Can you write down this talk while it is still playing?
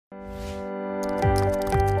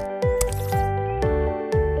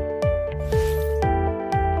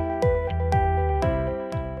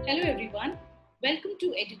Hello everyone, welcome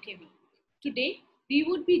to Edukemy. Today we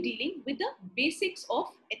would be dealing with the basics of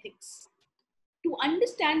ethics. To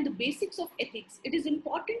understand the basics of ethics, it is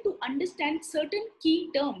important to understand certain key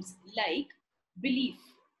terms like belief,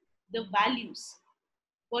 the values.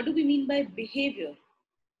 What do we mean by behavior?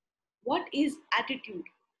 What is attitude?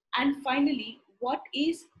 And finally, what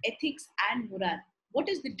is ethics and morale? What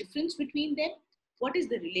is the difference between them? What is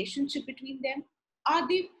the relationship between them? Are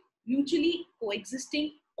they mutually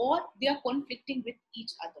coexisting or they are conflicting with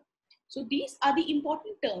each other? So these are the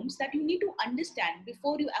important terms that you need to understand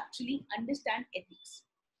before you actually understand ethics.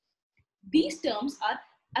 These terms are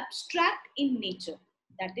abstract in nature,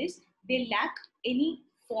 that is, they lack any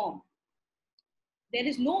form. There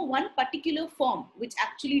is no one particular form which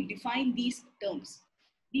actually define these terms.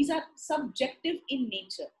 These are subjective in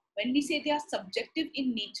nature. When we say they are subjective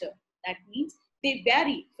in nature, that means they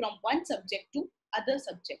vary from one subject to other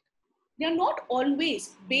subject. They are not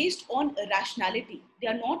always based on rationality. They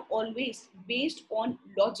are not always based on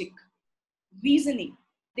logic, reasoning.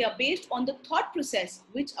 They are based on the thought process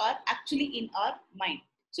which are actually in our mind.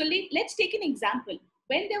 So let's take an example.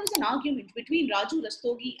 When there was an argument between Raju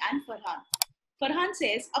Rastogi and Farhan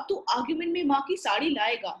says, अब तो argument में माँ की साड़ी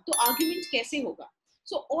लाएगा, तो argument कैसे होगा?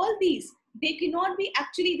 So all these, they cannot be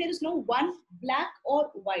actually, there is no one black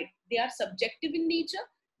or white. They are subjective in nature.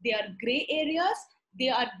 They are gray areas. They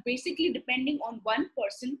are basically depending on one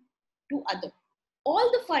person to other.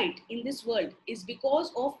 All the fight in this world is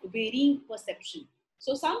because of varying perception.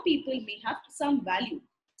 So some people may have some value.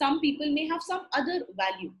 Some people may have some other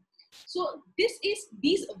value. So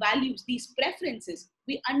these values, these preferences,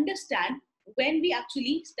 we understand when we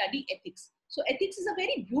actually study ethics. So ethics is a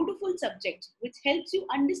very beautiful subject which helps you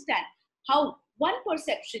understand how one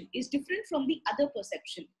perception is different from the other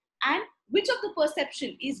perception and which of the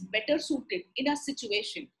perception is better suited in a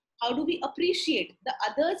situation. How do we appreciate the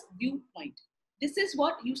other's viewpoint? This is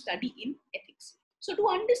what you study in ethics. So to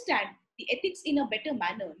understand the ethics in a better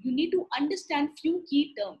manner, you need to understand few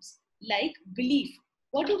key terms like belief.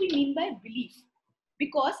 What do we mean by belief?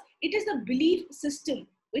 Because it is the belief system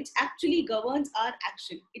which actually governs our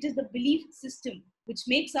action. It is the belief system which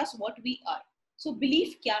makes us what we are. So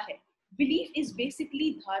belief kya hai? Belief is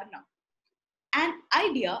basically dharana, an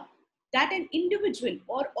idea that an individual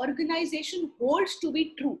or organization holds to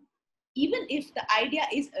be true, even if the idea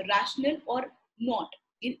is rational or not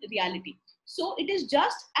in reality. So it is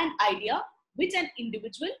just an idea which an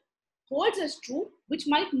individual holds as true, which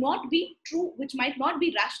might not be true, which might not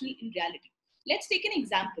be rational in reality. Let's take an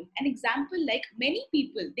example. An example like many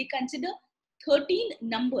people, they consider 13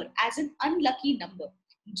 number as an unlucky number.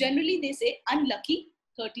 Generally, they say unlucky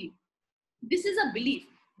 13. This is a belief.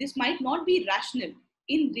 This might not be rational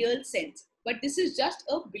in real sense, but this is just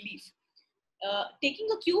a belief. Taking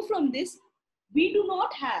a cue from this, we do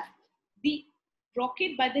not have the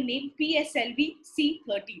rocket by the name PSLV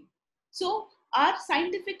C-13. So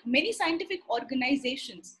many scientific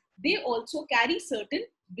organizations, they also carry certain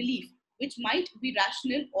belief which might be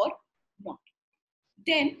rational or not.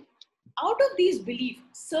 Then out of these beliefs,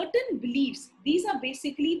 certain beliefs, these are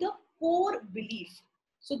basically the core belief.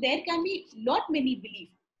 So there can be not many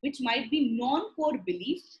beliefs which might be non-core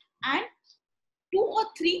belief and 2 or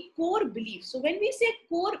 3 core beliefs. So when we say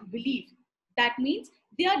core belief, that means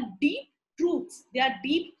they are deep truths, they are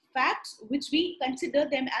deep facts which we consider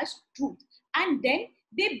them as truth, and then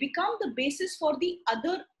they become the basis for the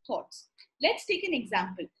other thoughts. Let's take an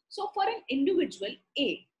example. So for an individual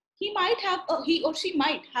A, he or she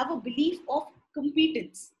might have a belief of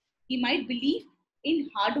competence. He might believe in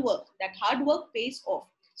hard work, that hard work pays off.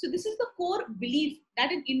 So this is the core belief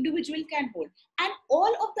that an individual can hold, and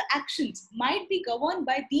all of the actions might be governed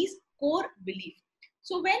by these core beliefs.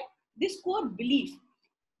 So when this core belief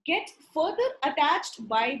gets further attached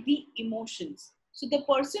by the emotions, so the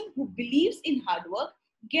person who believes in hard work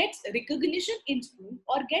gets recognition in school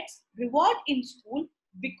or gets reward in school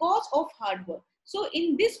because of hard work. So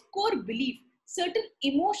in this core belief, certain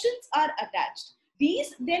emotions are attached.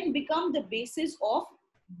 These then become the basis of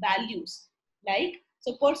values. Like,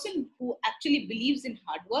 so person who actually believes in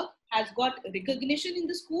hard work has got recognition in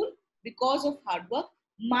the school because of hard work,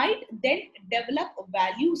 might then develop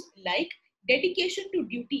values like dedication to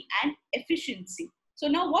duty and efficiency. So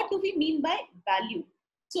now what do we mean by value?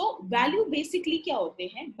 So value basically क्या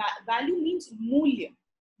होते हैं? Value means मूल्य.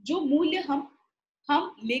 जो मूल्य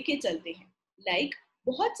हम लेके चलते हैं. Like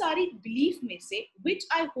बहुत सारी belief में से which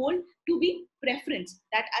I hold to be preference,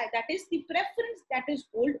 that is the preference that is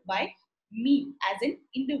held by me as an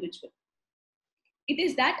individual. It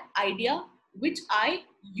is that idea which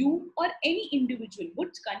you or any individual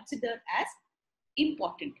would consider as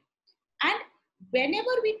important. And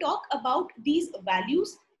whenever we talk about these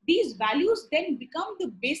values then become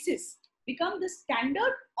the basis, become the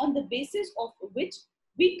standard on the basis of which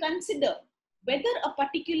we consider whether a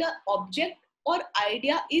particular object or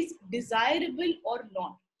idea is desirable or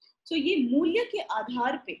not. So ये मूल्य के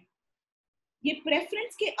आधार पे, ये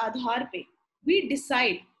preference के आधार पे, we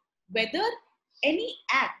decide whether any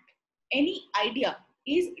act, any idea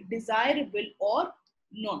is desirable or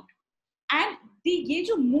not. And ये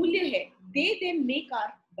जो मूल्य है, they then make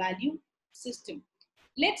our value system.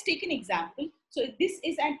 Let's take an example. So this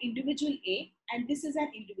is an individual A and this is an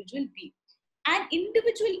individual B. An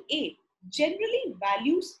individual A generally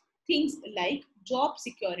values things like job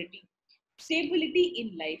security, stability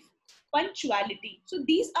in life, punctuality. So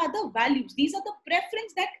these are the values, these are the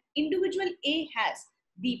preference that individual A has: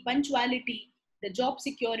 the punctuality, the job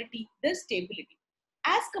security, the stability.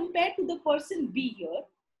 As compared to the person B here,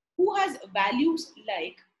 who has values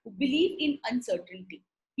like, who believe in uncertainty.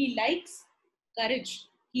 He likes courage,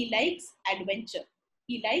 he likes adventure,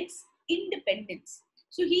 he likes independence.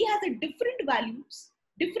 So he has a different values,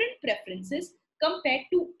 different preferences compared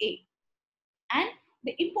to A. And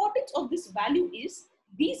the importance of this value is,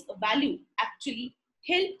 these value actually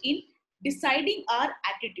help in deciding our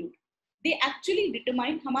attitude. They actually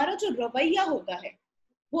determine हमारा जो रवैया होता है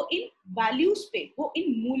वो इन values पे, वो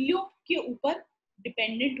इन मूल्यों के ऊपर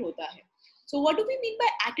dependent hota hai. So what do we mean by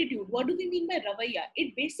attitude? What do we mean by ravaiya?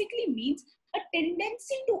 It basically means a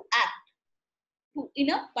tendency to act in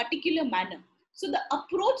a particular manner. So the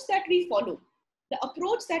approach that we follow, the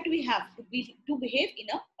approach that we have to behave in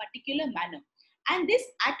a particular manner. And this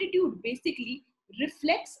attitude basically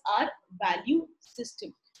reflects our value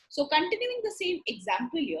system. So continuing the same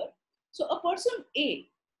example here. So a person A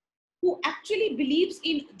who actually believes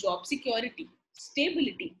in job security,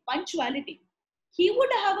 stability, punctuality, he would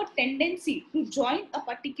have a tendency to join a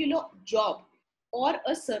particular job or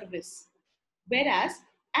a service. Whereas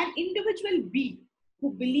an individual B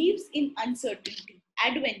who believes in uncertainty,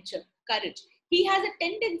 adventure, courage, he has a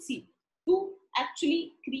tendency to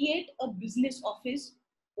actually create a business of his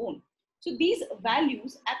own. So these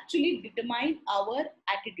values actually determine our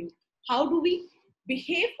attitude. How do we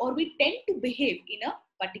behave, or we tend to behave in a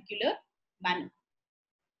particular manner.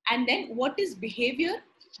 And then what is behavior?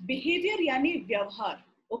 Behavior यानी व्यवहार.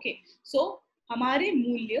 Okay, so हमारे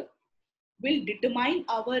मूल्य will determine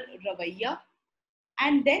our ravaiya,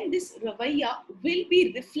 and then this ravaiya will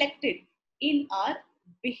be reflected in our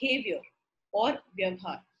behavior or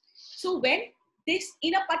vyavhar. So when this,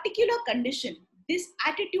 in a particular condition, this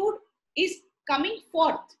attitude is coming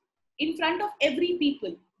forth in front of every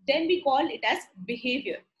people, then we call it as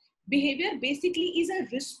behavior. Behavior basically is a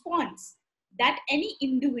response that any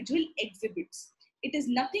individual exhibits. It is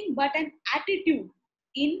nothing but an attitude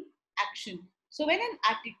in action. So when an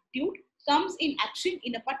attitude comes in action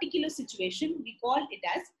in a particular situation, we call it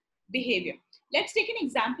as behavior. Let's take an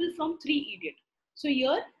example from Three Idiots. So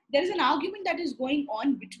here there is an argument that is going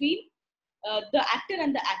on between the actor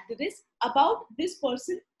and the actress about this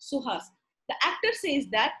person Suhas. The actor says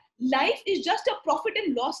that life is just a profit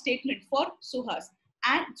and loss statement for Suhas.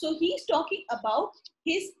 And so he's talking about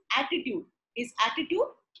his attitude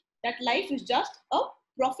that life is just a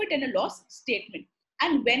profit and a loss statement.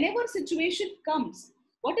 And whenever situation comes,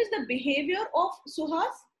 what is the behavior of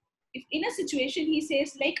Suhas? If in a situation he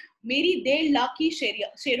says like, Meri de la ki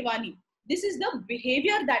sherwani, this is the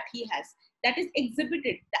behavior that he has, that is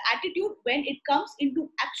exhibited. The attitude, when it comes into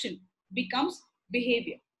action, becomes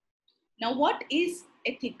behavior. Now what is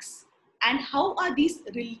ethics? And how are these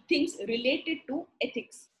things related to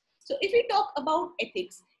ethics? So if we talk about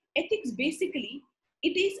ethics, ethics basically,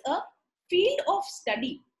 it is a field of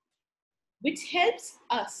study which helps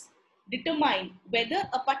us determine whether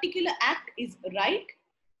a particular act is right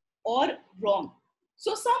or wrong.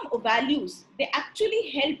 So some values, they actually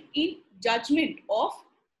help in judgment of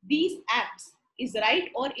these acts is right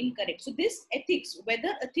or incorrect. So this ethics, whether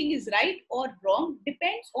a thing is right or wrong,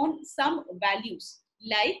 depends on some values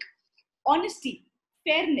like honesty,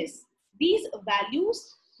 fairness. These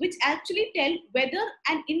values which actually tell whether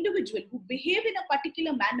an individual who behaved in a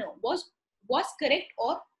particular manner was correct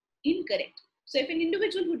or incorrect. So if an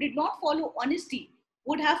individual who did not follow honesty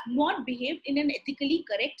would have not behaved in an ethically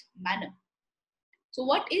correct manner. So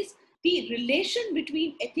what is the relation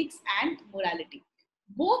between ethics and morality?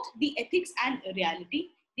 Both the ethics and reality,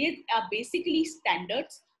 they are basically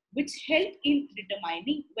standards which help in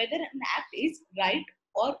determining whether an act is right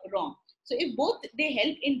or wrong. So if both they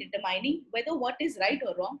help in determining whether what is right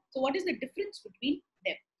or wrong, so what is the difference between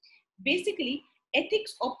them? Basically,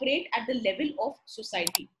 ethics operate at the level of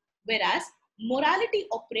society, whereas morality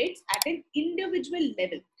operates at an individual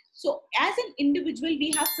level. So as an individual,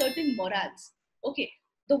 we have certain morals, okay,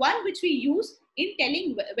 the one which we use in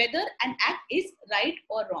telling whether an act is right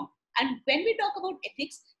or wrong. And when we talk about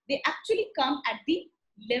ethics, they actually come at the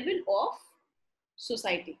level of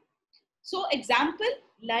society. So example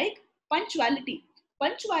like punctuality.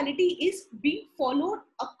 Punctuality is being followed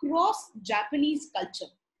across Japanese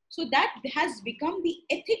culture. So that has become the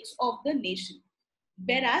ethics of the nation.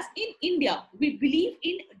 Whereas in India, we believe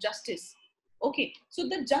in justice. Okay, so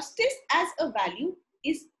the justice as a value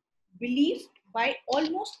is believed by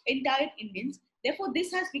almost entire Indians. Therefore,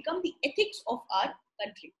 this has become the ethics of our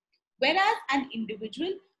country. Whereas an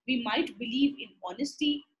individual, we might believe in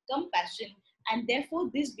honesty, compassion, and therefore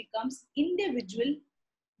this becomes individual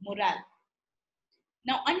morale.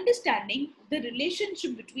 Now, understanding the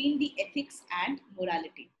relationship between the ethics and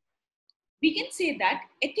morality, we can say that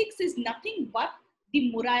ethics is nothing but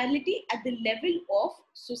the morality at the level of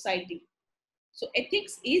society. So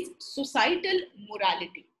ethics is societal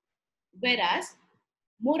morality, whereas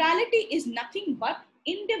morality is nothing but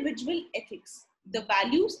individual ethics, the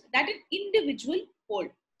values that an individual hold.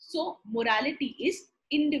 So morality is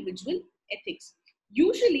individual ethics.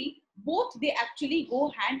 Usually both they actually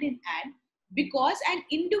go hand in hand, because an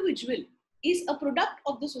individual is a product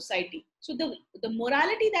of the society. So the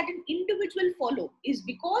morality that an individual follow is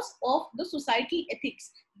because of the societal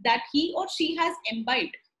ethics that he or she has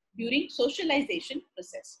imbibed during socialization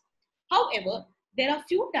process. However, there are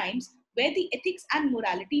few times where the ethics and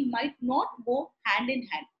morality might not go hand in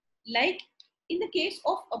hand, like in the case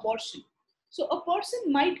of abortion. So a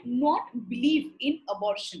person might not believe in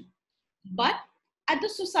abortion, but at the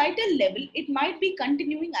societal level, it might be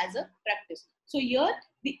continuing as a practice. So here,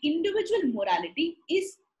 the individual morality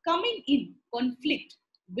is coming in conflict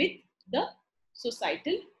with the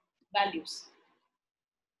societal values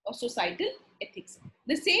or societal ethics.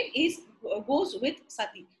 The same goes with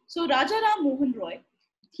sati. So Raja Ram Mohan Roy,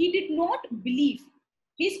 he did not believe,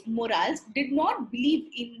 his morals did not believe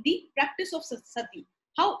in the practice of sati.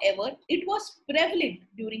 However, it was prevalent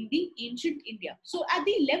during the ancient India. So at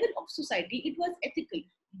the level of society, it was ethical.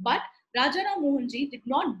 But Raja Ram Mohan Ji did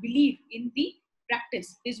not believe in the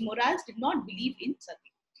practice. His morals did not believe in sati.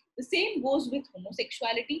 The same goes with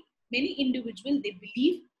homosexuality. Many individuals, they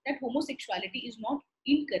believe that homosexuality is not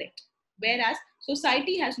incorrect, whereas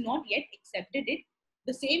society has not yet accepted it.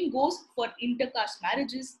 The same goes for intercaste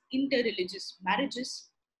marriages, interreligious marriages.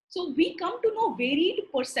 So we come to know varied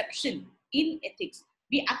perception in ethics.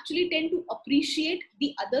 We actually tend to appreciate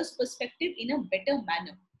the other's perspective in a better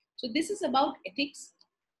manner. So this is about ethics.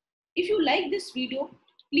 If you like this video,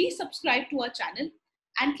 please subscribe to our channel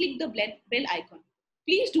and click the bell icon.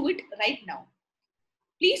 Please do it right now.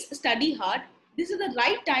 Please study hard. This is the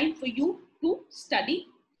right time for you to study.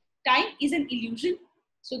 Time is an illusion.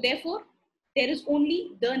 So therefore, there is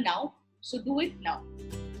only the now. So do it now.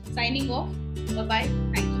 Signing off. Bye-bye.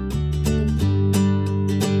 Thank you.